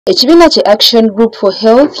Ekibiina kye Action Group for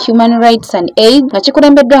Health, Human Rights and Aid nga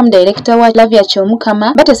kikulembeddwamu Director wa Lavia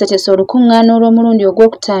Kyomukama bateeseteese olukungaana olw'omulundi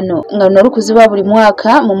ogwokutaano nga luno lukuzibwa buli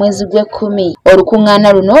mwaka mu mwezi gw'Ekkumi.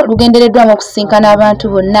 Olukungaana luno lugendereddwamu okusinkana abantu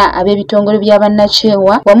bonna ab'ebitongole bya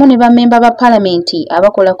bannakyewa wamu ne bammemba ba Paalamenti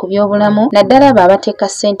abakola ku byobulamu naddala abo abateeka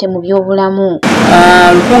ssente mu byobulamu.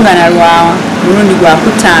 Olukungaana lwa mulundi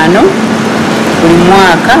gwakutaano buli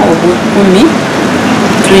mwaka ogw'Ekkumi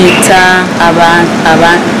tuyita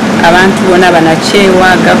abantu bonna bannakyewa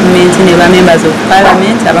gavumenti ne ba members of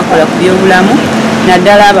Parliament abakola ku byobulamu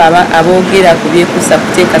naddala abo aboogera ku byekuusa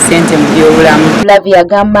kuteeka ssente mu byobulamu. Lavia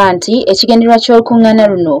agamba nti ekigendererwa ky'olukungaana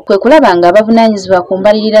luno kwe kulaba nga abavunaanyizibwa ku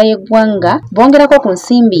mbalirira y'eggwanga bongerako ku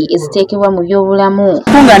nsimbi eziteekebwa mu byobulamu.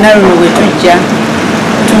 Olukungaana luno bwe tujja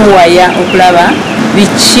tuwaya okulaba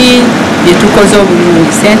biki bye tukoze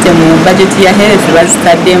obulungi. Ssente mu bajeti ya health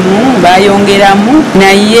bazitaddemu bayongeramu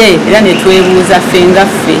naye era ne twebuuza ffe nga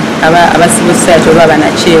ffe aba civil society oba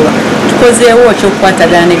bannakyewa tukozeewo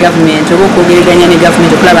ekyokukwatagana ne gavumenti oba okwogeraganya ne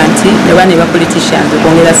gavumenti okulaba nti oba ne ba politicians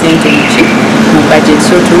okwongera ssente mu budget.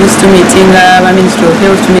 So tumitinga aba Ministry of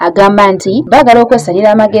Health. Agamba nti baagala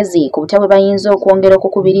okwesalira amagezi ku butya bwe bayinza okwongera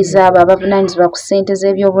okukubiriza abo abavunaanyizibwa ku ssente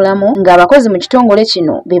z'ebyobulamu ng'abakozi mu kitongole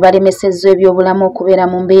kino be balemesezza ebyobulamu okubeera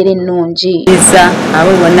mu mbeera ennungi.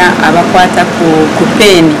 Abo bonna abakwata ku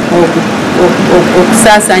peeni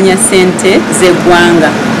okusaasaanya ssente z'eggwanga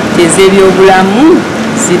ez'ebyobulamu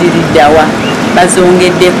ziririddawa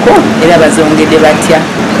bazongeddeko era bazongedde batya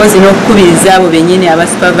kozi n'okukubiriza abo bennyini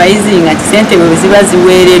abasupervising nti ssente bwe ziba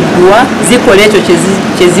ziweereddwa zikola ekyo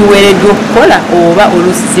kye ziweereddwa okukola oba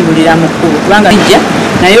oluusi zibulira mu kkubo kubanga bijja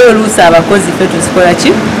naye oluusi abakozi ffe tuzikola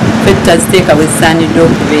ki ffe tutaziteeka bwe zisaanidde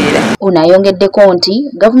okubeera. Ono ayongeddeko nti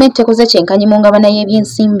gavumenti tekoze kyenkanyi mu ngabana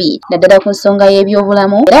y'ebyensimbi naddala ku nsonga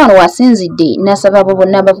y'ebyobulamu era wano wasinzidde n'asaba abo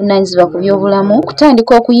bonna abavunaanyizibwa ku byobulamu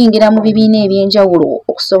kutandika okuyingira mu bibiina eby'enjawulo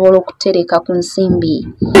okusobola okutereka ku nsimbi.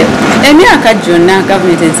 Emyaka gyonna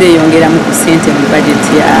gavumenti ezeeyongeramu ku ssente mu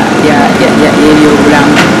bajeti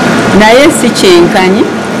y'ebyobulamu naye si kyenkanyi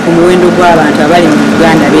ku muwendo gw'abantu abali mu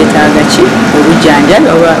Uganda beetaaga ki obujjanjabi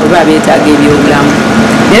oba beetaaga ebyobulamu.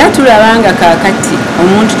 Era tulaba nga kaakati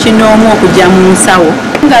omuntu kinoomu okujja mu nsawo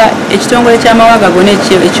nga ekitongole ky'amawanga gonna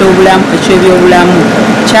eky'ebyobulamu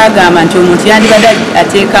kyagamba nti omuntu yandibadde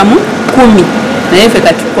ateekamu 10 naye ffe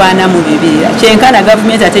katukwana mu 2 kyenkana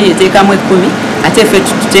gavumenti ate yeteekamu 10 ate ffe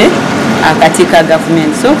tutute akati ka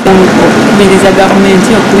gavumenti. So okukubiriza gavumenti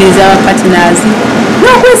okukubiriza aba partners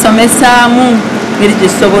n'okwesomesaamu ngeri gye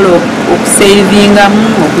tusobola okusevingamu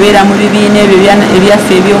okubeera mu bibiina ebyo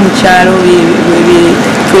ebyaffe eby'omukyalo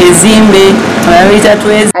twezimbe ababiyita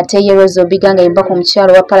twezi. Ate ye Rose Obiga nga yemba ku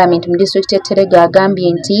mukyalo wa Paalamenti mu disitulikiti y'Etterega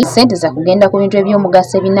agambye nti ssente za kugenda ku bintu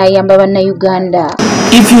eby'omugaso ebinaayamba bannayuganda.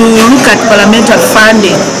 If you look at parliamentary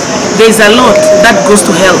funding, there is a lot that goes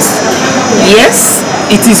to health. Yes,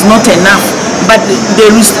 it is not enough, but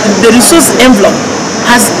the resource envelope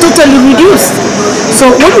has totally reduced. So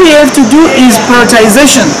what we have to do is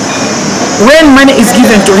prioritization. When money is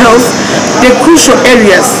given to health, the crucial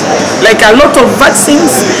areas like a lot of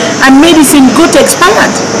vaccines and medicine got expired.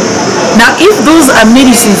 Now if those are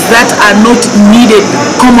medicines that are not needed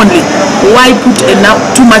commonly, why put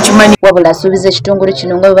too much money? Wabula asuubiza ekitongole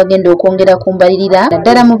kino nga bwe bagenda okwongera ku mbalirira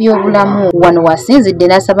naddala mu byobulamu. Wano wasinzidde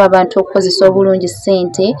n'asaba abantu okukozesa obulungi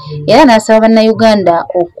ssente era n'asaba bannayuganda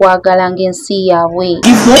okwagalanga ensi yaabwe.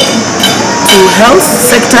 Give hope to health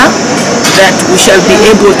sector that we shall be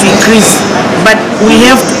able to increase, but we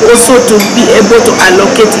have also to be able to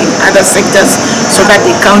allocate in other sectors so that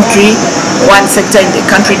the country, one sector in the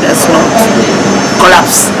country does not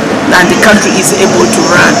collapse and the country is able to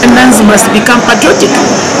run. Finance must become patriotic.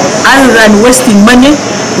 Other than wasting money,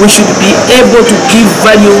 we should be able to give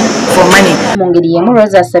value for money. Mu ngeri y'emu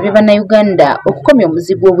Rose asabye bannayuganda okukomya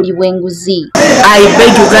omuzigo obuli bw'enguzi. I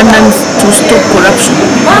beg Ugandans to stop corruption.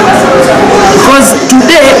 Because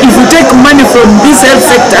today, if you take money from this health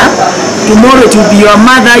sector, tomorrow it will be your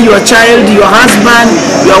mother, your child, your husband,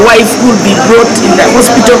 your wife who will be brought in the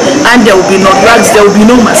hospital and there will be no drugs, there will be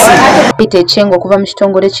no mercy. Peter Chengo okuva mu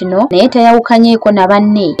kitongole kino naye tayawukanyeeko na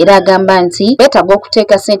banne era agamba nti beetaaga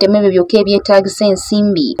okuteeka ssente mu ebyo byokka ebyetaagisa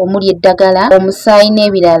ensimbi omuli eddagala, omusaayi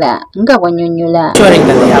n'ebirala nga bw'annyonnyola.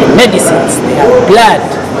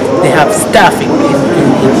 They have staffing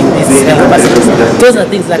in these health facilities. Those are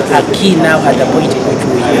things that are key now at the point in which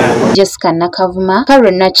we are. Jessica Nakavuma,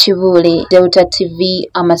 Karen Nachibuule, Delta TV,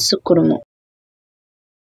 Amasukulumu.